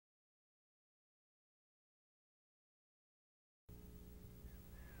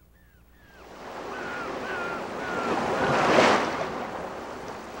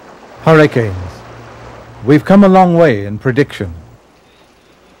Hurricanes. We've come a long way in prediction.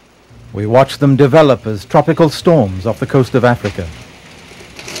 We watch them develop as tropical storms off the coast of Africa.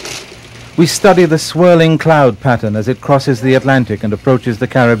 We study the swirling cloud pattern as it crosses the Atlantic and approaches the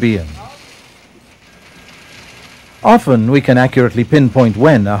Caribbean. Often we can accurately pinpoint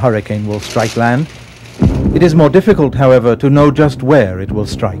when a hurricane will strike land. It is more difficult, however, to know just where it will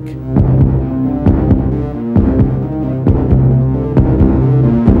strike.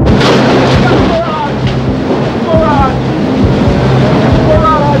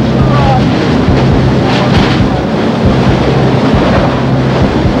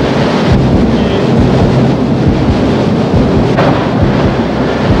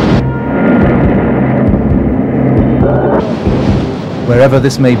 Wherever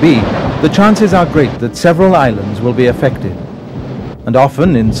this may be, the chances are great that several islands will be affected. And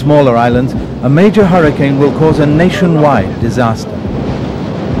often, in smaller islands, a major hurricane will cause a nationwide disaster.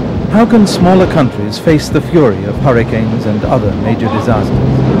 How can smaller countries face the fury of hurricanes and other major disasters?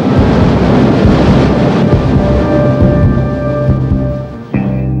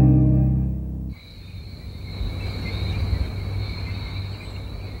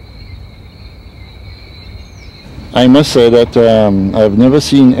 I must say that I've never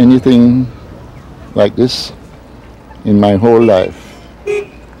seen anything like this in my whole life.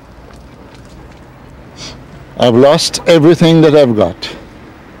 I've lost everything that I've got.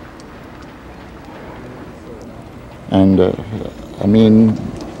 And I mean,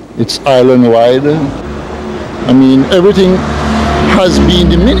 it's island-wide. I mean, everything has been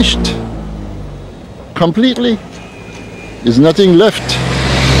diminished completely. There's nothing left.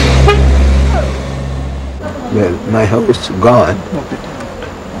 Well, my house is gone,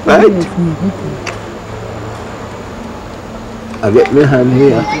 right? I get my hand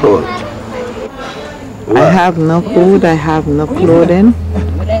here out. I have no food, I have no clothing,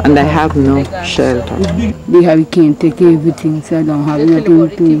 and I have no shelter. The hurricane take everything, so I don't have nothing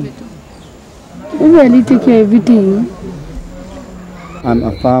to. They really take everything. I'm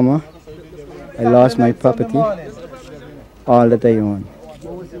a farmer. I lost my property, all that I own.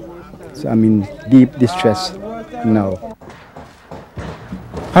 So I'm in deep distress now.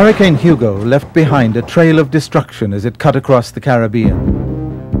 Hurricane Hugo left behind a trail of destruction as it cut across the Caribbean.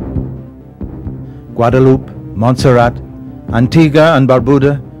 Guadeloupe, Montserrat, Antigua and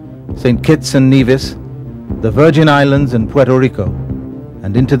Barbuda, St. Kitts and Nevis, the Virgin Islands and Puerto Rico,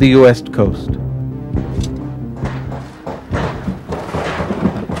 and into the US coast.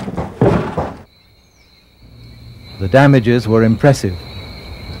 The damages were impressive.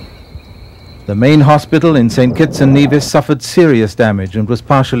 The main hospital in St. Kitts and Nevis suffered serious damage and was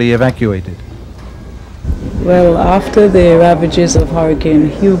partially evacuated. Well, after the ravages of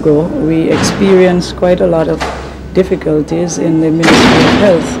Hurricane Hugo, we experienced quite a lot of difficulties in the Ministry of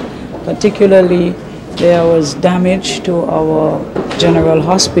Health. Particularly, there was damage to our General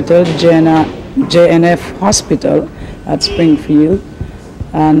Hospital, JNF Hospital at Springfield,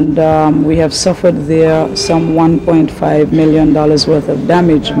 and we have suffered there some $1.5 million worth of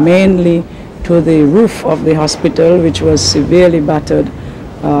damage, mainly to the roof of the hospital, which was severely battered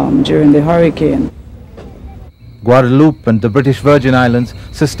during the hurricane. Guadeloupe and the British Virgin Islands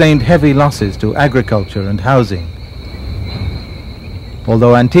sustained heavy losses to agriculture and housing.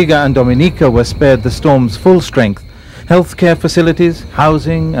 Although Antigua and Dominica were spared the storm's full strength, healthcare facilities,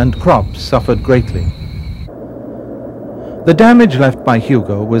 housing and crops suffered greatly. The damage left by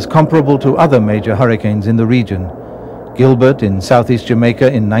Hugo was comparable to other major hurricanes in the region. Gilbert in southeast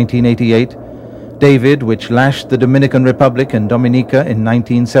Jamaica in 1988, David, which lashed the Dominican Republic and Dominica in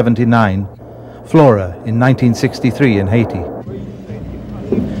 1979, Flora in 1963 in Haiti.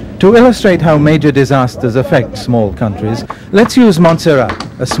 To illustrate how major disasters affect small countries, let's use Montserrat,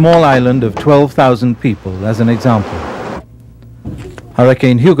 a small island of 12,000 people, as an example.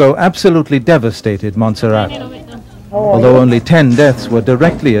 Hurricane Hugo absolutely devastated Montserrat. Although only 10 deaths were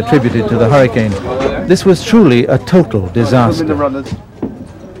directly attributed to the hurricane, this was truly a total disaster.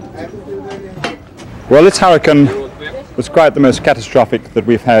 Well, this hurricane was quite the most catastrophic that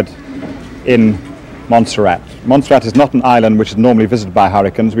we've had in Montserrat. Montserrat is not an island which is normally visited by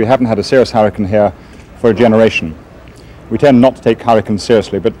hurricanes. We haven't had a serious hurricane here for a generation. We tend not to take hurricanes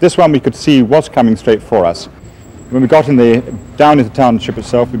seriously, but this one we could see was coming straight for us. When we got down into the township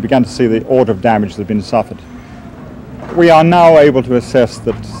itself, we began to see the order of damage that had been suffered. We are now able to assess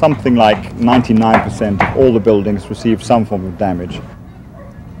that something like 99% of all the buildings received some form of damage.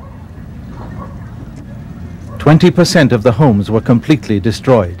 20% of the homes were completely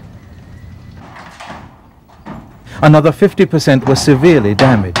destroyed. Another 50% were severely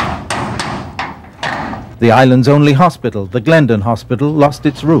damaged. The island's only hospital, the Glendon Hospital, lost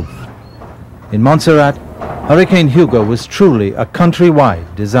its roof. In Montserrat, Hurricane Hugo was truly a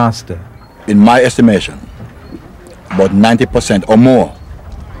countrywide disaster. In my estimation, about 90% or more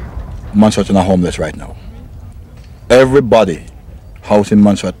Montserratans are homeless right now. Everybody house in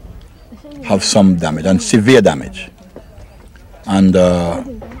Montserrat have some damage, and severe damage. And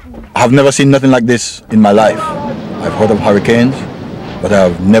I've never seen nothing like this in my life. I've heard of hurricanes, but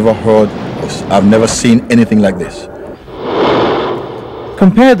I've never seen anything like this.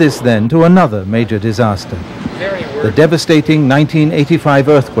 Compare this then to another major disaster, the devastating 1985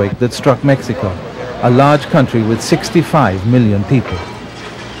 earthquake that struck Mexico, a large country with 65 million people.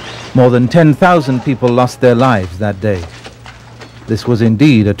 More than 10,000 people lost their lives that day. This was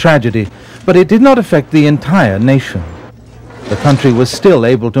indeed a tragedy, but it did not affect the entire nation. The country was still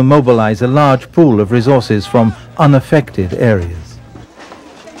able to mobilize a large pool of resources from unaffected areas.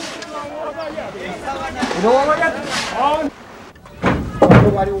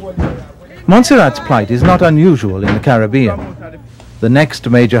 Montserrat's plight is not unusual in the Caribbean. The next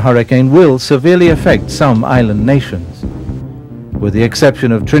major hurricane will severely affect some island nations. With the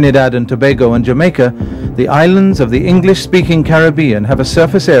exception of Trinidad and Tobago and Jamaica, the islands of the English-speaking Caribbean have a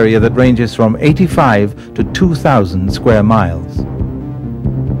surface area that ranges from 85 to 2,000 square miles.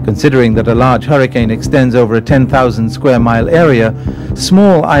 Considering that a large hurricane extends over a 10,000 square mile area,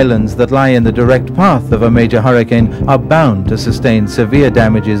 small islands that lie in the direct path of a major hurricane are bound to sustain severe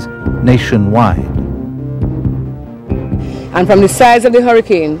damages nationwide. And from the size of the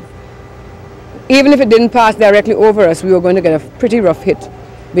hurricane, even if it didn't pass directly over us, we were going to get a pretty rough hit,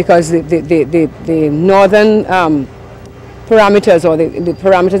 because the northern parameters, or the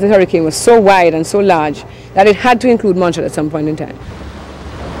parameters of the hurricane, was so wide and so large that it had to include Montserrat at some point in time.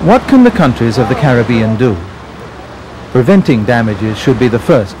 What can the countries of the Caribbean do? Preventing damages should be the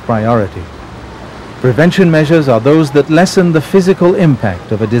first priority. Prevention measures are those that lessen the physical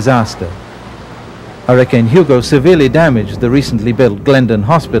impact of a disaster. Hurricane Hugo severely damaged the recently built Glendon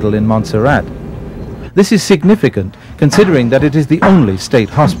Hospital in Montserrat. This is significant, considering that it is the only state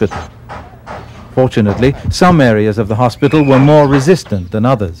hospital. Fortunately, some areas of the hospital were more resistant than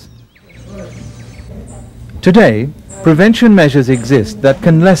others. Today, prevention measures exist that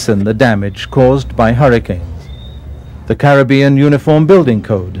can lessen the damage caused by hurricanes. The Caribbean Uniform Building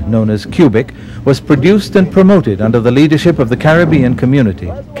Code, known as CUBIC, was produced and promoted under the leadership of the Caribbean Community,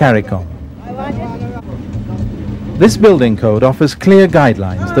 CARICOM. This building code offers clear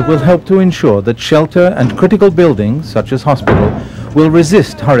guidelines that will help to ensure that shelter and critical buildings, such as hospital, will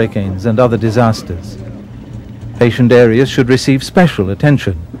resist hurricanes and other disasters. Patient areas should receive special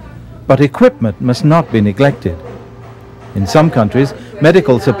attention, but equipment must not be neglected. In some countries,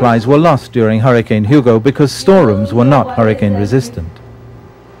 medical supplies were lost during Hurricane Hugo because storerooms were not hurricane resistant.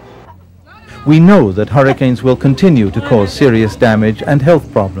 We know that hurricanes will continue to cause serious damage and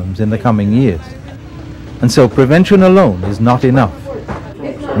health problems in the coming years. And so prevention alone is not enough.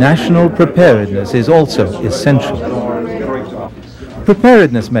 National preparedness is also essential.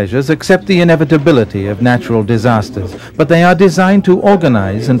 Preparedness measures accept the inevitability of natural disasters, but they are designed to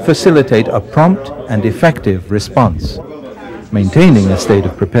organize and facilitate a prompt and effective response. Maintaining a state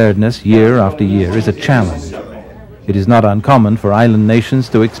of preparedness year after year is a challenge. It is not uncommon for island nations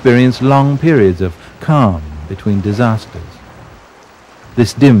to experience long periods of calm between disasters.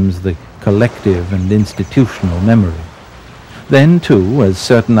 This dims the collective and institutional memory. Then, too, as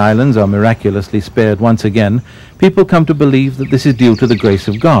certain islands are miraculously spared once again, people come to believe that this is due to the grace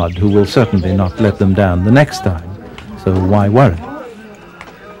of God, who will certainly not let them down the next time. So why worry?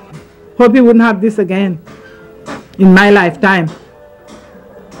 Hope we wouldn't have this again in my lifetime.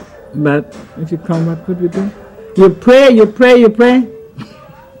 But if you come, what could we do? You pray, you pray, you pray.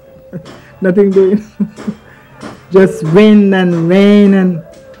 Nothing doing. Just wind and rain and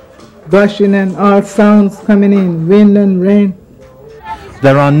gushing and all sounds coming in, wind and rain.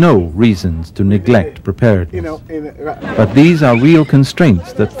 There are no reasons to neglect preparedness. But these are real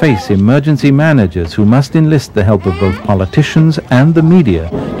constraints that face emergency managers who must enlist the help of both politicians and the media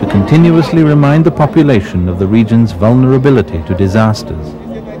to continuously remind the population of the region's vulnerability to disasters.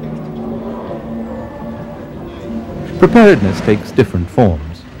 Preparedness takes different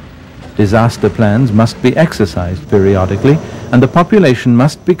forms. Disaster plans must be exercised periodically, and the population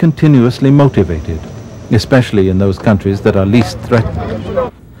must be continuously motivated, especially in those countries that are least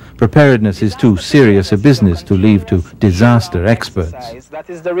threatened. Preparedness is too serious a business to leave to disaster experts. That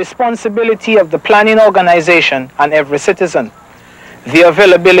is the responsibility of the planning organization and every citizen. The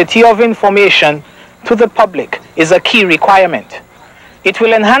availability of information to the public is a key requirement. It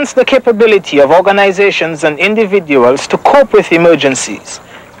will enhance the capability of organizations and individuals to cope with emergencies,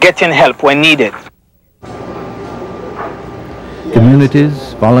 getting help when needed.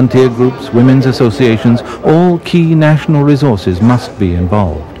 Communities, volunteer groups, women's associations, all key national resources must be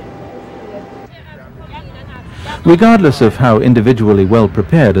involved. Regardless of how individually well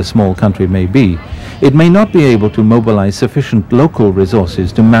prepared a small country may be, it may not be able to mobilize sufficient local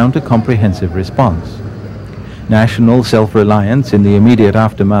resources to mount a comprehensive response. National self-reliance in the immediate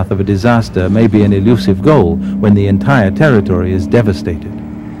aftermath of a disaster may be an elusive goal when the entire territory is devastated.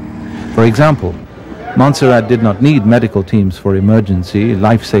 For example, Montserrat did not need medical teams for emergency,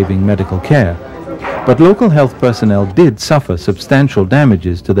 life-saving medical care, but local health personnel did suffer substantial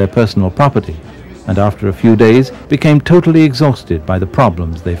damages to their personal property, and after a few days became totally exhausted by the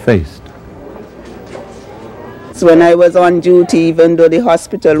problems they faced. So when I was on duty, even though the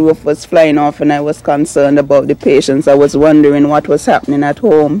hospital roof was flying off and I was concerned about the patients, I was wondering what was happening at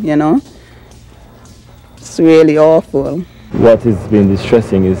home, you know. It's really awful. What has been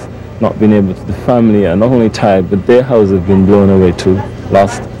distressing is not being able to, the family are not only tired, but their house have been blown away too,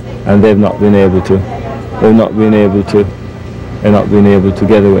 lost, and they've not been able to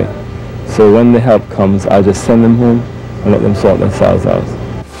get away. So when the help comes, I just send them home and let them sort themselves out.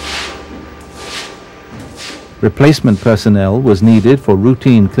 Replacement personnel was needed for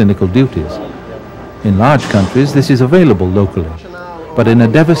routine clinical duties. In large countries, this is available locally, but in a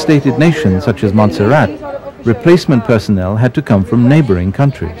devastated nation such as Montserrat, replacement personnel had to come from neighboring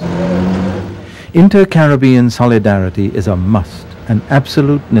countries. Inter-Caribbean solidarity is a must, an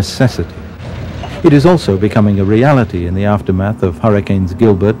absolute necessity. It is also becoming a reality in the aftermath of Hurricanes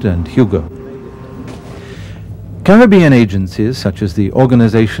Gilbert and Hugo. Caribbean agencies such as the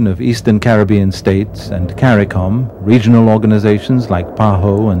Organization of Eastern Caribbean States and CARICOM, regional organizations like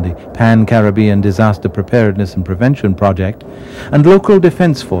PAHO and the Pan-Caribbean Disaster Preparedness and Prevention Project, and local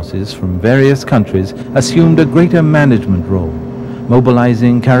defense forces from various countries assumed a greater management role,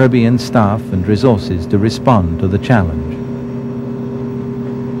 mobilizing Caribbean staff and resources to respond to the challenge.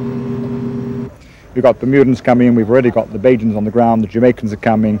 We've got Bermudans coming, we've already got the Bajans on the ground, the Jamaicans are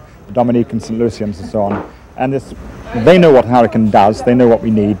coming, the Dominicans, St. Lucians and so on. And they know what a hurricane does, they know what we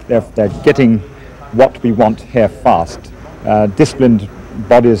need, they're getting what we want here fast. Disciplined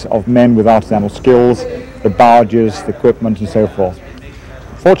bodies of men with artisanal skills, the barges, the equipment and so forth.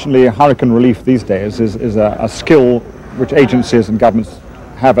 Fortunately, hurricane relief these days is a skill which agencies and governments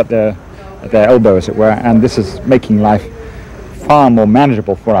have at their elbow, as it were, and this is making life far more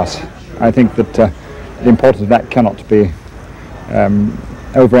manageable for us. I think that the importance of that cannot be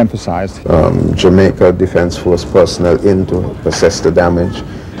overemphasized. Jamaica Defense Force personnel in to assess the damage.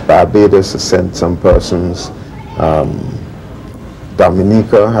 Barbados has sent some persons.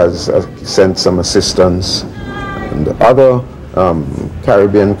 Dominica has sent some assistance. And the other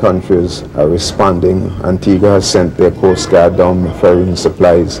Caribbean countries are responding. Antigua has sent their Coast Guard down ferrying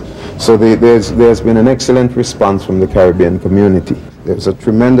supplies. So there's been an excellent response from the Caribbean community. There's a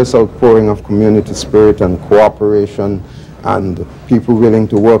tremendous outpouring of community spirit and cooperation and people willing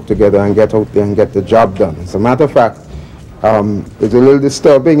to work together and get out there and get the job done. As a matter of fact, it's a little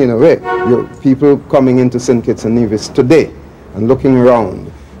disturbing in a way. People coming into St. Kitts and Nevis today and looking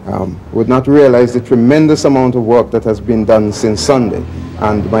around would not realize the tremendous amount of work that has been done since Sunday,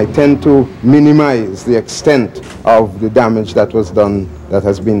 and might tend to minimize the extent of the damage that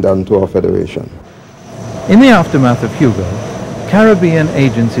has been done to our federation. In the aftermath of Hugo, Caribbean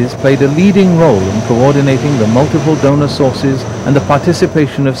agencies played a leading role in coordinating the multiple donor sources and the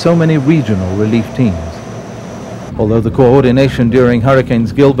participation of so many regional relief teams. Although the coordination during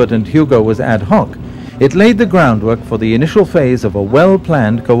Hurricanes Gilbert and Hugo was ad hoc, it laid the groundwork for the initial phase of a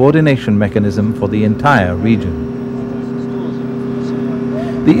well-planned coordination mechanism for the entire region.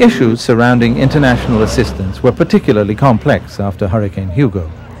 The issues surrounding international assistance were particularly complex after Hurricane Hugo.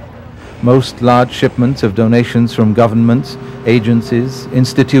 Most large shipments of donations from governments, agencies,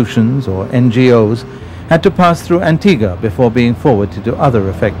 institutions or NGOs had to pass through Antigua before being forwarded to other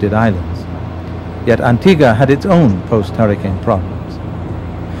affected islands. Yet Antigua had its own post-hurricane problems.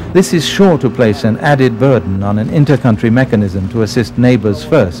 This is sure to place an added burden on an inter-country mechanism to assist neighbors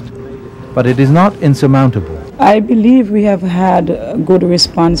first, but it is not insurmountable. I believe we have had a good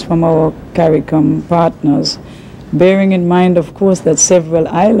response from our CARICOM partners, bearing in mind, of course, that several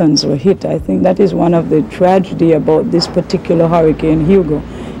islands were hit. I think that is one of the tragedy about this particular Hurricane Hugo.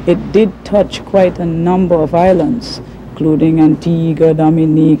 It did touch quite a number of islands, including Antigua,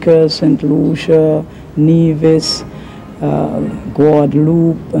 Dominica, St. Lucia, Nevis,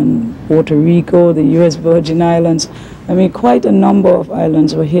 Guadeloupe, and Puerto Rico, the U.S. Virgin Islands. I mean, quite a number of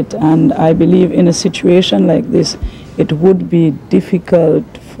islands were hit, and I believe in a situation like this, it would be difficult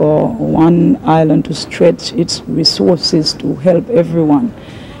for one island to stretch its resources to help everyone.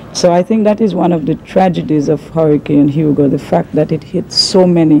 So I think that is one of the tragedies of Hurricane Hugo, the fact that it hit so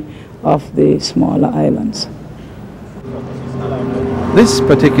many of the smaller islands. This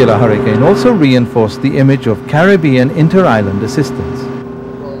particular hurricane also reinforced the image of Caribbean inter-island assistance.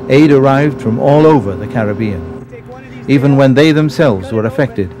 Aid arrived from all over the Caribbean. Even when they themselves were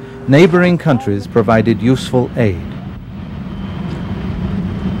affected, neighboring countries provided useful aid.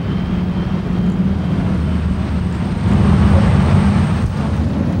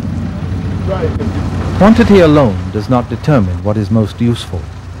 Quantity alone does not determine what is most useful.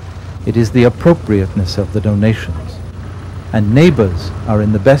 It is the appropriateness of the donations. And neighbors are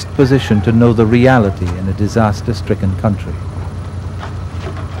in the best position to know the reality in a disaster-stricken country.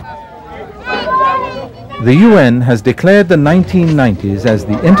 The UN has declared the 1990s as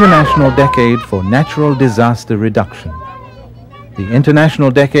the International Decade for Natural Disaster Reduction. The International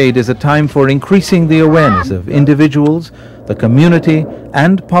Decade is a time for increasing the awareness of individuals, the community,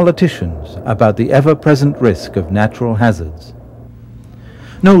 and politicians about the ever-present risk of natural hazards.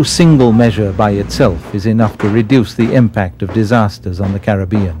 No single measure by itself is enough to reduce the impact of disasters on the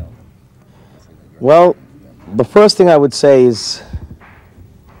Caribbean. Well, the first thing I would say is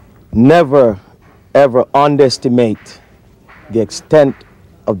never ever underestimate the extent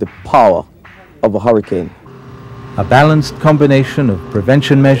of the power of a hurricane. A balanced combination of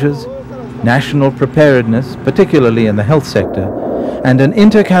prevention measures, national preparedness, particularly in the health sector, and an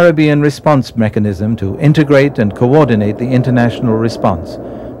inter-Caribbean response mechanism to integrate and coordinate the international response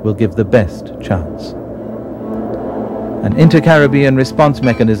will give the best chance. An inter-Caribbean response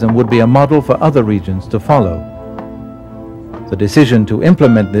mechanism would be a model for other regions to follow. The decision to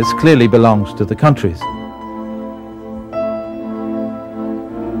implement this clearly belongs to the countries.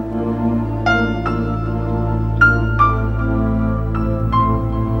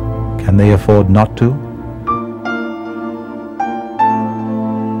 Can they afford not to?